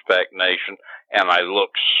Six Pack Nation, and I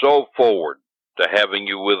look so forward to having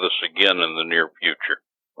you with us again in the near future.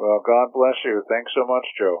 Well, God bless you. Thanks so much,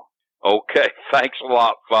 Joe. Okay, thanks a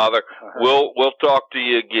lot, Father. We'll talk to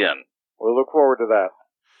you again. We'll look forward to that.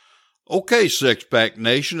 Okay, Six Pack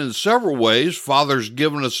Nation, in several ways, Father's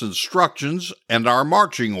given us instructions and our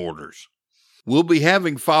marching orders. We'll be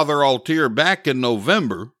having Father Altier back in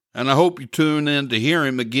November, and I hope you tune in to hear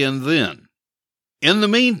him again then. In the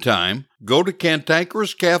meantime, go to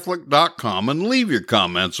cantankerouscatholic.com and leave your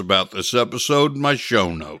comments about this episode in my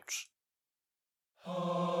show notes.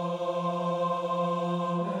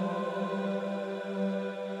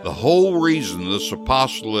 The whole reason this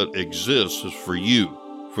apostolate exists is for you,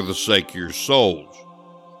 for the sake of your souls.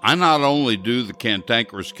 I not only do the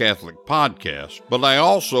Cantankerous Catholic podcast, but I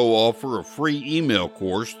also offer a free email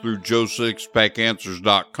course through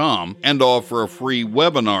joe6packanswers.com and offer a free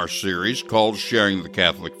webinar series called Sharing the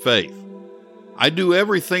Catholic Faith. I do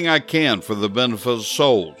everything I can for the benefit of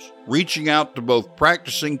souls, reaching out to both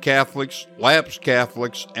practicing Catholics, lapsed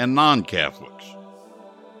Catholics, and non-Catholics.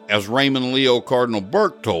 As Raymond Leo Cardinal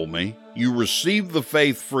Burke told me, you receive the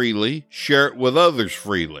faith freely, share it with others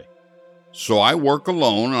freely. So I work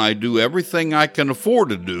alone and I do everything I can afford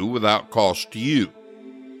to do without cost to you.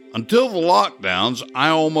 Until the lockdowns, I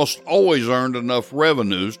almost always earned enough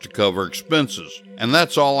revenues to cover expenses, and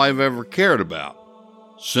that's all I've ever cared about.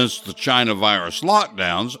 Since the China virus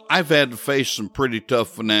lockdowns, I've had to face some pretty tough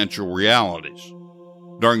financial realities.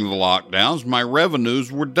 During the lockdowns, my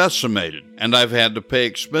revenues were decimated, and I've had to pay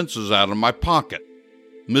expenses out of my pocket.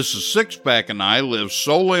 Mrs. Sixpack and I live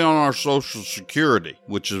solely on our Social Security,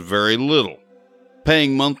 which is very little.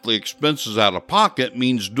 Paying monthly expenses out of pocket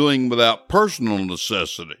means doing without personal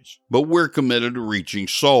necessities, but we're committed to reaching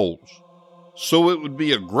souls. So it would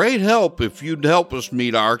be a great help if you'd help us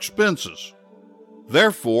meet our expenses.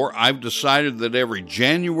 Therefore, I've decided that every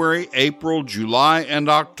January, April, July, and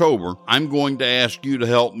October, I'm going to ask you to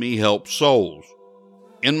help me help souls.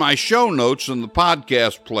 In my show notes in the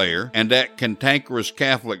podcast player and at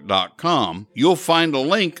cantankerouscatholic.com, you'll find a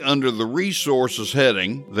link under the resources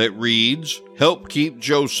heading that reads, Help Keep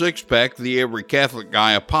Joe Sixpack, the Every Catholic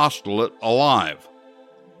Guy Apostolate, alive.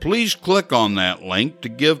 Please click on that link to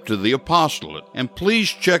give to the apostolate, and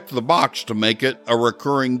please check the box to make it a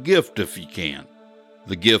recurring gift if you can.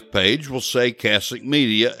 The gift page will say Catholic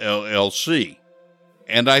Media, LLC.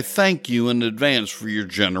 And I thank you in advance for your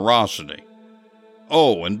generosity.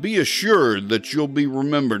 Oh, and be assured that you'll be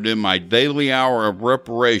remembered in my daily hour of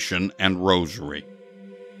reparation and rosary.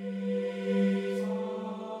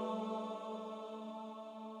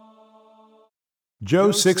 Joe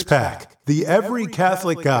Sixpack, the Every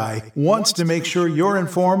Catholic Guy, wants to make sure you're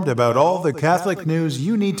informed about all the Catholic news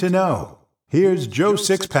you need to know. Here's Joe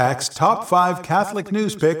Sixpack's top 5 Catholic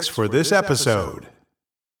news picks for this episode.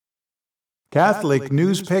 Catholic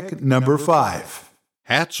news pick number 5.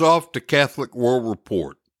 Hats off to Catholic World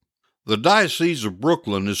Report. The Diocese of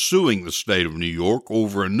Brooklyn is suing the state of New York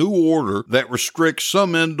over a new order that restricts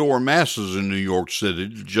some indoor masses in New York City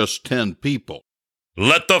to just 10 people.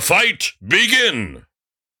 Let the fight begin!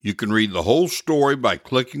 You can read the whole story by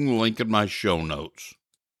clicking the link in my show notes.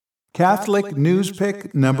 Catholic news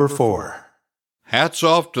pick number 4. Hats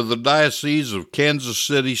off to the Diocese of Kansas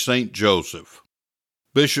City, St. Joseph.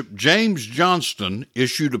 Bishop James Johnston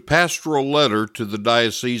issued a pastoral letter to the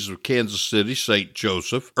Diocese of Kansas City, St.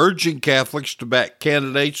 Joseph, urging Catholics to back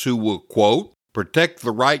candidates who will, quote, protect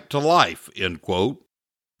the right to life, end quote.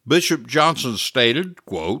 Bishop Johnston stated,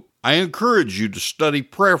 quote, I encourage you to study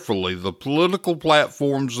prayerfully the political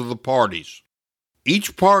platforms of the parties.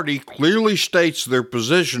 Each party clearly states their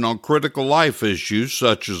position on critical life issues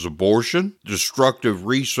such as abortion, destructive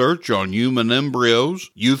research on human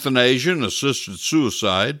embryos, euthanasia and assisted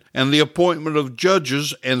suicide, and the appointment of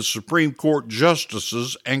judges and Supreme Court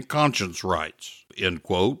justices and conscience rights, end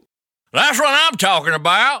quote. That's what I'm talking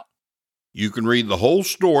about! You can read the whole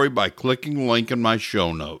story by clicking the link in my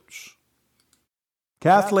show notes.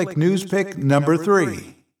 Catholic news pick number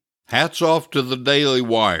 3. Hats off to the Daily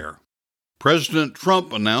Wire. President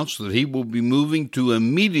Trump announced that he will be moving to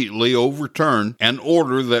immediately overturn an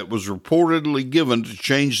order that was reportedly given to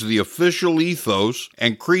change the official ethos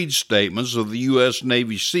and creed statements of the U.S.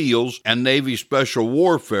 Navy SEALs and Navy Special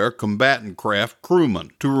Warfare combatant craft crewmen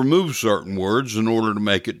to remove certain words in order to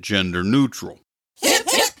make it gender neutral. Hip,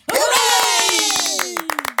 hip, hooray!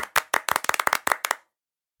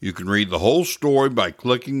 You can read the whole story by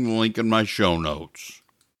clicking the link in my show notes.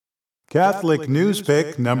 Catholic news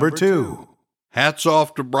pick number 2. Hats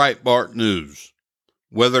off to Breitbart News.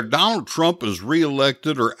 Whether Donald Trump is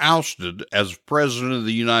reelected or ousted as President of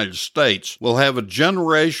the United States will have a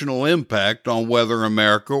generational impact on whether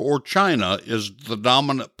America or China is the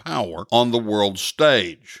dominant power on the world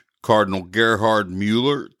stage, Cardinal Gerhard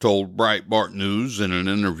Mueller told Breitbart News in an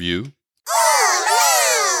interview.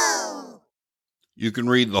 Oh, no! You can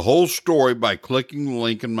read the whole story by clicking the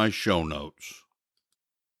link in my show notes.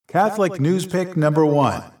 Catholic news pick number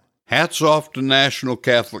 1. Hats off to National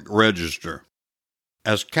Catholic Register.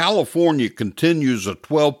 As California continues a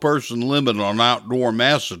 12-person limit on outdoor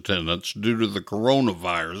mass attendance due to the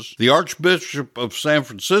coronavirus, the Archbishop of San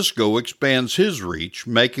Francisco expands his reach,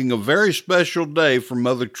 making a very special day for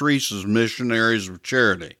Mother Teresa's Missionaries of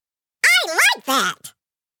Charity. I like that!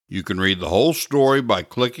 You can read the whole story by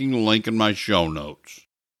clicking the link in my show notes.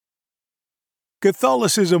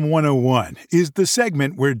 Catholicism 101 is the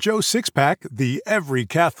segment where Joe Sixpack, the Every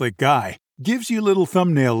Catholic Guy, gives you little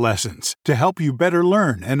thumbnail lessons to help you better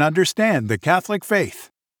learn and understand the Catholic faith.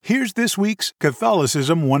 Here's this week's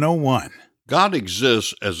Catholicism 101. God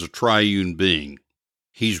exists as a triune being.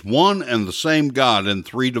 He's one and the same God in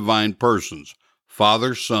three divine persons,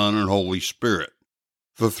 Father, Son, and Holy Spirit.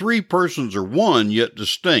 The three persons are one yet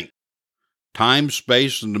distinct. Time,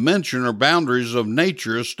 space, and dimension are boundaries of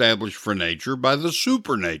nature established for nature by the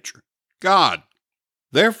supernature, God.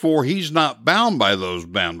 Therefore, he's not bound by those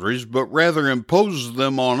boundaries, but rather imposes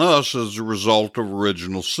them on us as a result of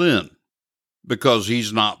original sin. Because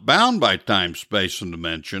he's not bound by time, space, and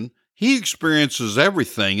dimension, he experiences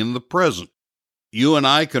everything in the present. You and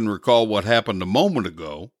I can recall what happened a moment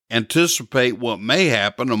ago, anticipate what may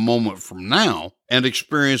happen a moment from now, and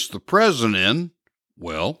experience the present in,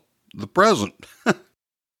 well, the present.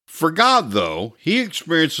 For God, though, he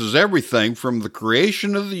experiences everything from the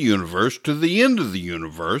creation of the universe to the end of the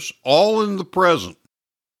universe, all in the present.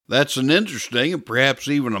 That's an interesting and perhaps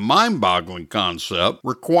even a mind-boggling concept,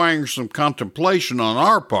 requiring some contemplation on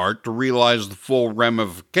our part to realize the full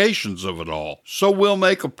ramifications of it all. So we'll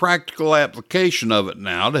make a practical application of it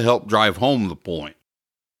now to help drive home the point.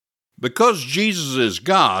 Because Jesus is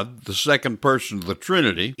God, the second person of the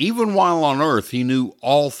Trinity, even while on earth he knew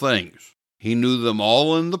all things. He knew them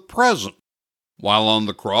all in the present. While on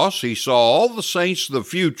the cross, he saw all the saints of the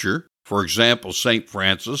future, for example, St.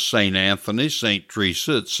 Francis, St. Anthony, St.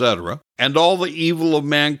 Teresa, etc., and all the evil of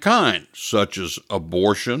mankind, such as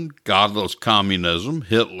abortion, godless communism,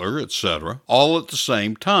 Hitler, etc., all at the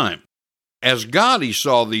same time. As God, he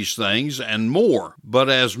saw these things and more, but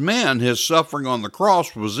as man, his suffering on the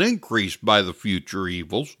cross was increased by the future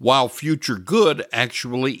evils, while future good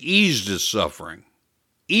actually eased his suffering.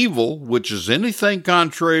 Evil, which is anything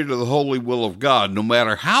contrary to the holy will of God, no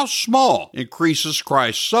matter how small, increases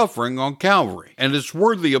Christ's suffering on Calvary, and is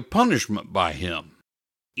worthy of punishment by him.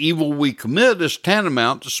 Evil we commit is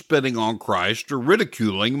tantamount to spitting on Christ or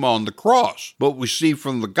ridiculing him on the cross, but we see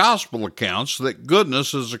from the gospel accounts that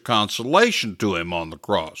goodness is a consolation to him on the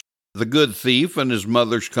cross, the good thief and his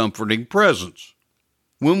mother's comforting presence.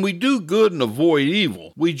 When we do good and avoid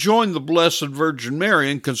evil, we join the Blessed Virgin Mary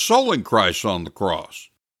in consoling Christ on the cross.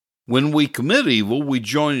 When we commit evil, we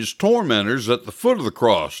join his tormentors at the foot of the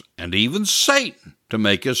cross, and even Satan, to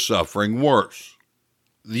make his suffering worse.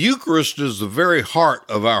 The Eucharist is the very heart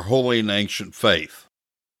of our holy and ancient faith.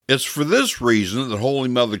 It's for this reason that Holy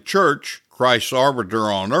Mother Church, Christ's arbiter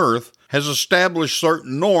on earth, has established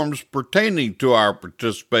certain norms pertaining to our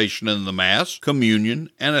participation in the Mass,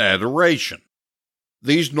 communion, and adoration.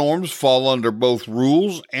 These norms fall under both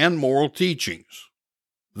rules and moral teachings.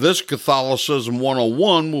 This Catholicism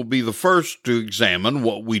 101 will be the first to examine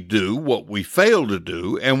what we do, what we fail to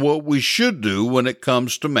do, and what we should do when it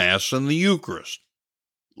comes to Mass and the Eucharist.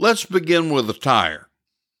 Let's begin with attire.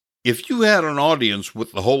 If you had an audience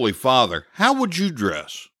with the Holy Father, how would you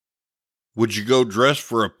dress? Would you go dressed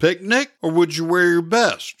for a picnic, or would you wear your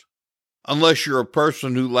best? Unless you're a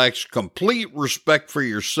person who lacks complete respect for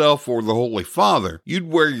yourself or the Holy Father, you'd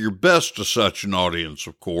wear your best to such an audience,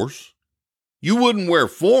 of course. You wouldn't wear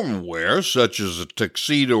formal wear, such as a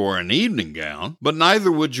tuxedo or an evening gown, but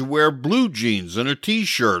neither would you wear blue jeans and a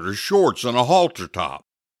t-shirt or shorts and a halter top.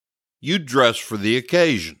 You'd dress for the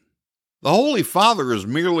occasion. The Holy Father is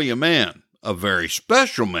merely a man, a very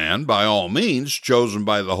special man by all means, chosen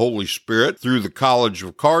by the Holy Spirit through the College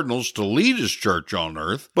of Cardinals to lead his church on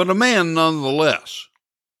earth, but a man nonetheless.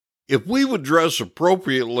 If we would dress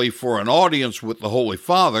appropriately for an audience with the Holy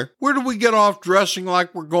Father, where do we get off dressing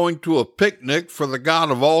like we're going to a picnic for the God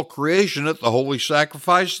of all creation at the Holy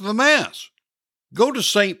Sacrifice of the Mass? Go to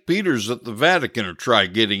St. Peter's at the Vatican or try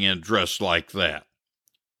getting in dressed like that.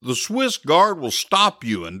 The Swiss Guard will stop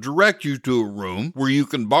you and direct you to a room where you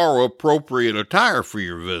can borrow appropriate attire for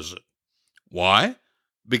your visit. Why?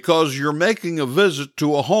 Because you're making a visit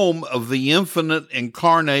to a home of the infinite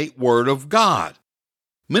incarnate Word of God.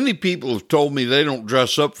 Many people have told me they don't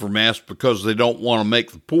dress up for Mass because they don't want to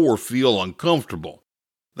make the poor feel uncomfortable.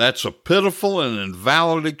 That's a pitiful and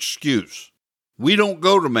invalid excuse. We don't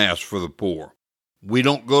go to Mass for the poor. We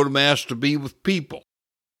don't go to Mass to be with people.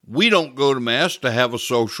 We don't go to Mass to have a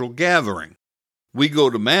social gathering. We go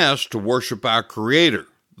to Mass to worship our Creator,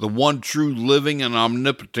 the one true living and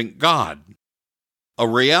omnipotent God. A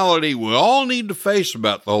reality we all need to face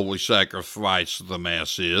about the holy sacrifice of the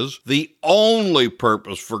Mass is the only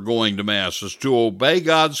purpose for going to Mass is to obey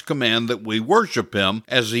God's command that we worship Him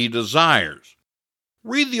as He desires.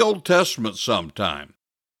 Read the Old Testament sometime.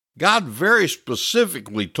 God very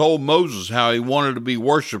specifically told Moses how He wanted to be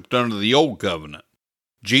worshiped under the Old Covenant.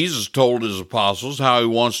 Jesus told His apostles how He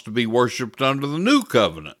wants to be worshiped under the New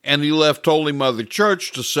Covenant, and He left Holy Mother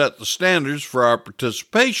Church to set the standards for our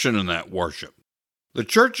participation in that worship. The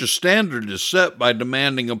Church's standard is set by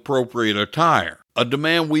demanding appropriate attire, a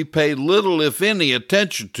demand we pay little, if any,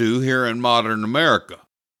 attention to here in modern America.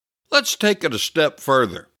 Let's take it a step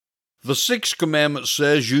further. The sixth commandment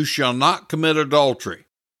says, "You shall not commit adultery."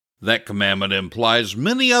 That commandment implies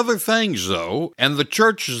many other things, though, and the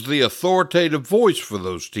Church is the authoritative voice for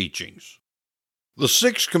those teachings. The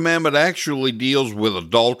sixth commandment actually deals with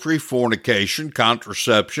adultery, fornication,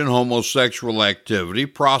 contraception, homosexual activity,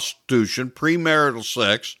 prostitution, premarital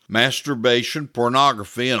sex, masturbation,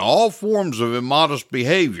 pornography, and all forms of immodest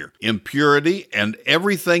behavior, impurity, and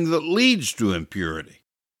everything that leads to impurity.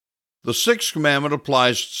 The sixth commandment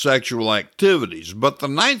applies to sexual activities, but the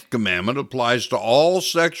ninth commandment applies to all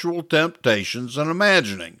sexual temptations and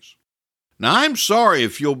imaginings. Now, I'm sorry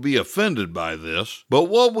if you'll be offended by this, but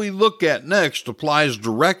what we look at next applies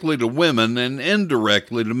directly to women and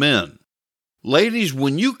indirectly to men. Ladies,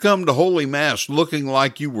 when you come to Holy Mass looking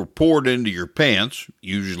like you were poured into your pants,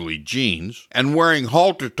 usually jeans, and wearing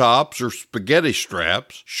halter tops or spaghetti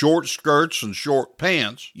straps, short skirts and short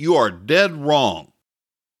pants, you are dead wrong.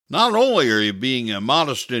 Not only are you being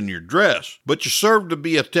immodest in your dress, but you serve to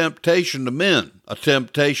be a temptation to men, a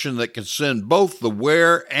temptation that can send both the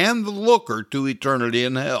wearer and the looker to eternity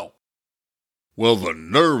in hell. Well, the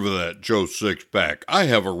nerve of that, Joe Sixpack. I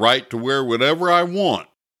have a right to wear whatever I want.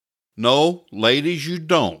 No, ladies, you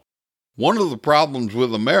don't. One of the problems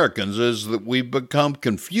with Americans is that we've become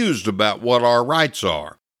confused about what our rights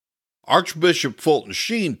are. Archbishop Fulton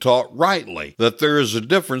Sheen taught rightly that there is a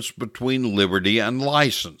difference between liberty and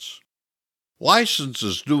license. License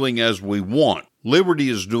is doing as we want. Liberty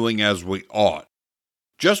is doing as we ought.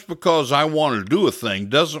 Just because I want to do a thing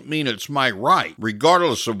doesn't mean it's my right,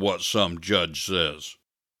 regardless of what some judge says.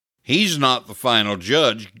 He's not the final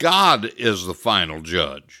judge. God is the final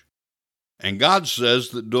judge. And God says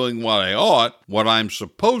that doing what I ought, what I'm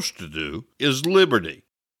supposed to do, is liberty.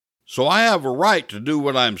 So I have a right to do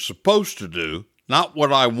what I'm supposed to do, not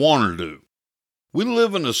what I want to do. We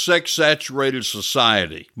live in a sex-saturated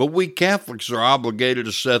society, but we Catholics are obligated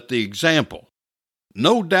to set the example.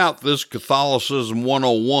 No doubt this Catholicism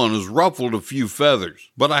 101 has ruffled a few feathers,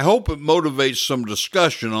 but I hope it motivates some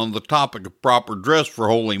discussion on the topic of proper dress for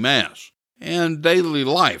Holy Mass, and daily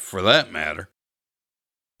life for that matter.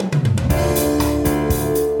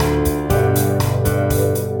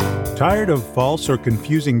 Tired of false or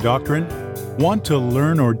confusing doctrine? Want to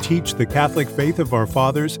learn or teach the Catholic faith of our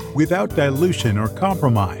fathers without dilution or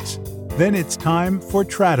compromise? Then it's time for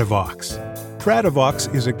Tradivox.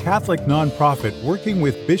 Tradivox is a Catholic nonprofit working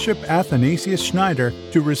with Bishop Athanasius Schneider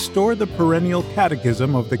to restore the perennial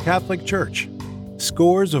catechism of the Catholic Church.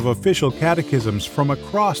 Scores of official catechisms from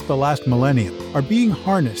across the last millennium are being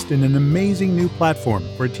harnessed in an amazing new platform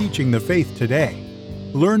for teaching the faith today.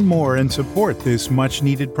 Learn more and support this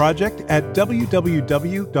much-needed project at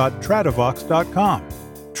www.tradivox.com.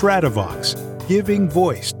 Tradivox, giving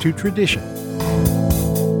voice to tradition.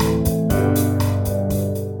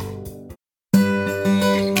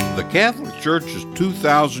 The Catholic Church is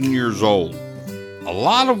 2,000 years old. A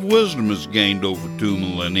lot of wisdom is gained over 2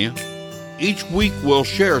 millennia. Each week we'll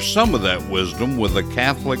share some of that wisdom with a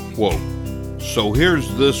Catholic quote. So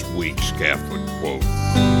here's this week's Catholic quote.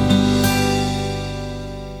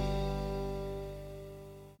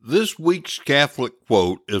 This week's Catholic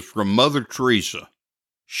quote is from Mother Teresa.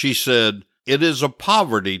 She said, "It is a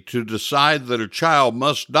poverty to decide that a child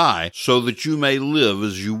must die so that you may live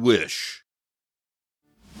as you wish."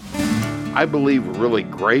 I believe a really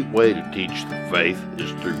great way to teach the faith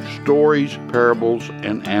is through stories, parables,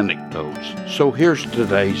 and anecdotes. So here's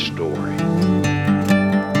today's story.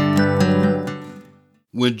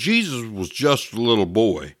 When Jesus was just a little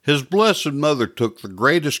boy, his Blessed Mother took the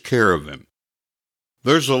greatest care of him.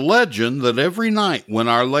 There's a legend that every night when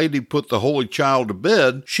Our Lady put the Holy Child to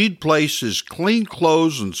bed, she'd place his clean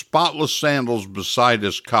clothes and spotless sandals beside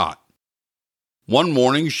his cot. One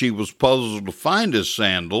morning she was puzzled to find his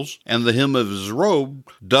sandals and the hem of his robe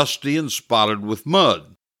dusty and spotted with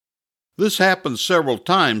mud. This happened several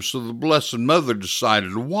times, so the Blessed Mother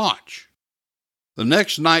decided to watch. The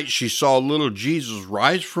next night she saw little Jesus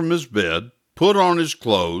rise from his bed, put on his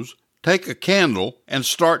clothes, take a candle, and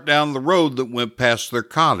start down the road that went past their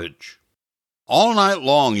cottage. All night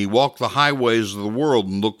long he walked the highways of the world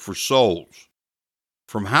and looked for souls.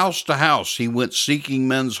 From house to house he went seeking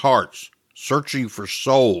men's hearts, searching for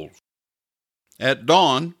souls. At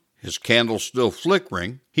dawn, his candle still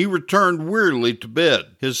flickering, he returned wearily to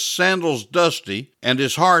bed, his sandals dusty and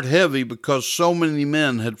his heart heavy because so many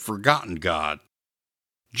men had forgotten God.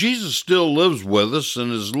 Jesus still lives with us in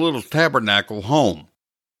his little tabernacle home.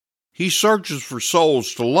 He searches for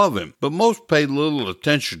souls to love him, but most pay little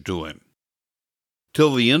attention to him.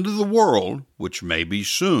 Till the end of the world, which may be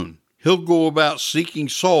soon, he'll go about seeking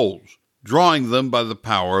souls, drawing them by the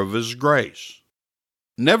power of his grace.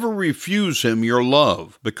 Never refuse him your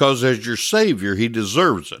love, because as your Savior he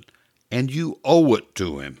deserves it, and you owe it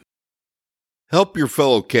to him. Help your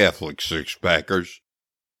fellow Catholic six-packers.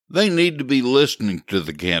 They need to be listening to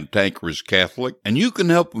the Cantankerous Catholic, and you can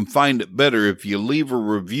help them find it better if you leave a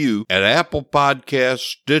review at Apple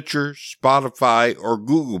Podcasts, Stitcher, Spotify, or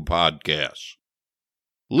Google Podcasts.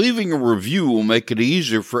 Leaving a review will make it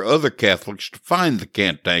easier for other Catholics to find the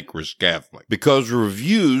Cantankerous Catholic, because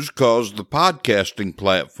reviews cause the podcasting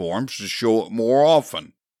platforms to show it more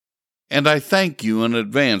often. And I thank you in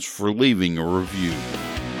advance for leaving a review.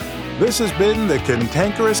 This has been The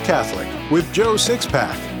Cantankerous Catholic with Joe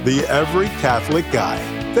Sixpack, the Every Catholic Guy.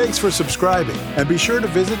 Thanks for subscribing, and be sure to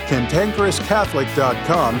visit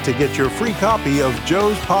cantankerouscatholic.com to get your free copy of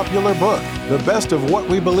Joe's popular book, The Best of What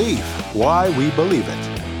We Believe, Why We Believe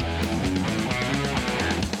It.